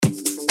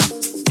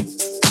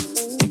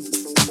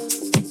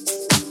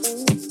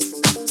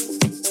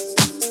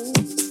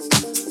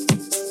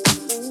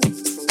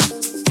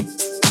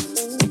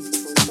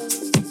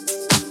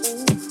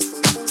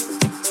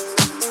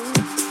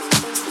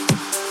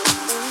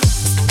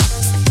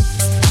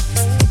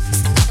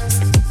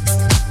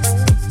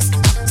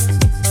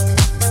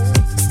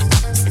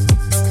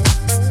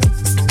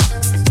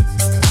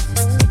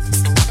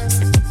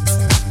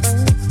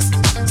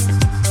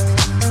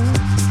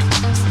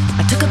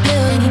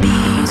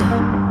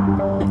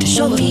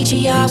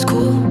Gucci, I was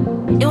cool.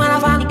 And when I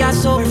finally got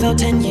sober, felt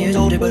 10 years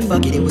older, but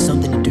fuck it, it was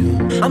something to do.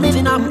 I'm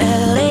living out in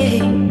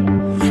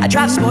LA. I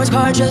drive a sports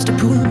car just to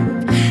prove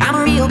I'm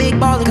a real big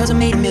baller, cause I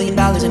made $1 million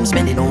and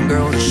spend it on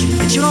girls to shoot.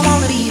 But you don't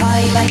wanna be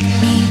high like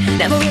me,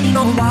 never really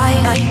know why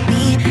like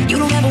me. You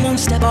don't ever wanna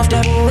step off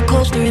that roller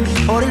coaster and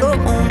be all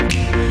alone.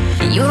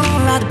 You don't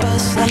wanna ride the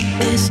bus like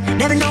this,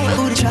 never know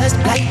who to trust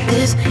like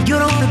this. You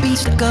don't wanna be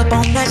stuck up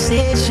on that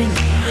stage singing,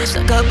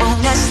 stuck up on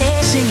that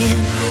stage singing.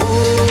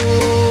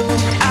 Oh,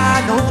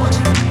 I know,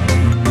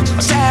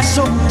 sad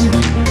soul,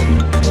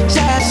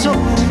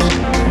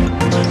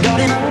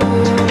 darling.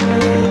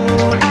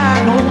 Oh,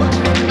 I know,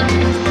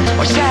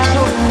 sad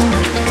soul.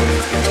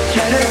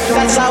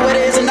 That's how it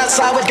is and that's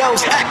how it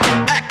goes.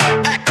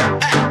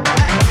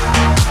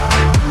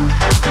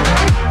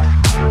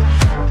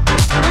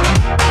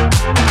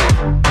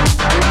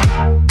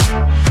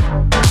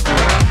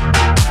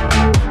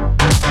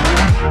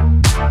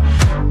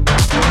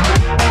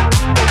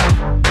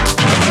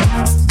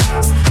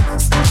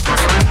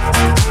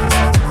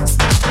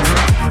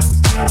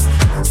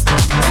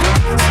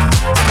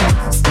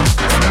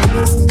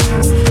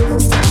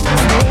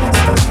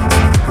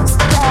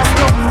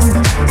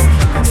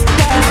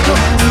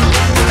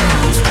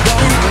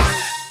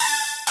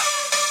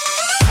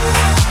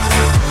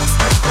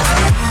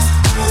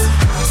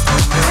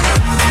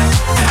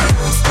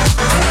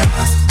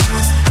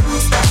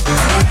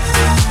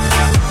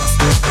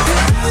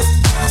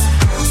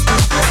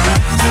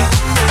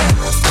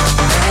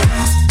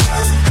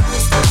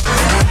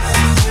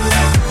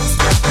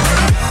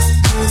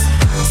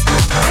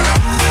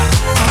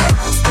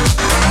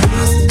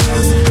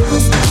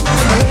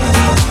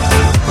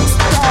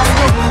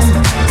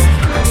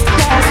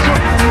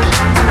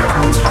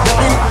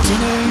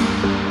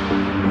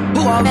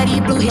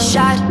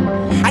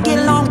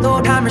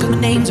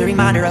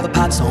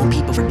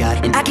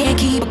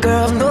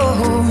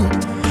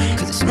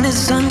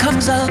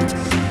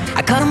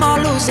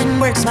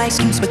 My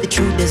excuse, but the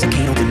truth is I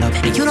can't open up.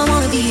 And you don't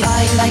wanna be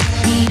high like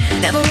me,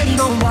 never really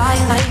know why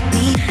like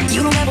me.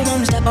 You don't ever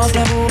wanna step off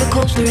that roller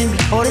coaster and be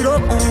all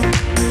alone.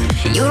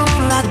 You don't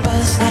wanna ride the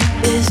bus like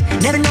this,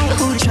 never know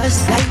who to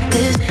trust like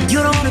this. You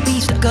don't wanna be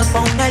stuck up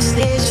on that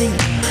stage singing,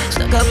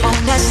 stuck up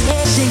on that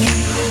stage singing.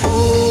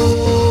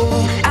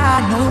 Oh,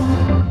 I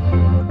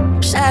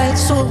know, sad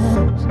soul,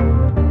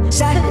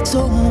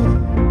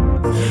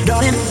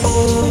 darling.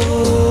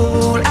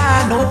 Oh,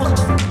 I know,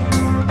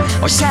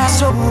 sad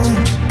soul.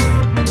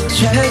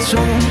 Sad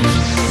songs.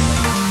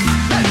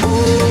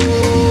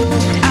 Oh,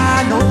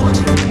 I know.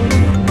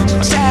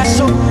 Sad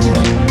songs.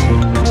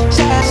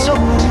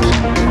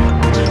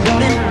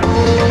 Darling.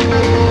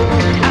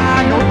 Oh, I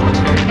know.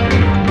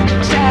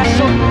 Sad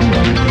songs.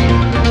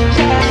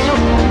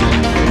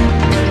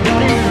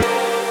 Darling.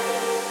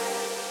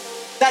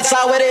 That's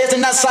how it is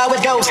and that's how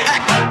it goes.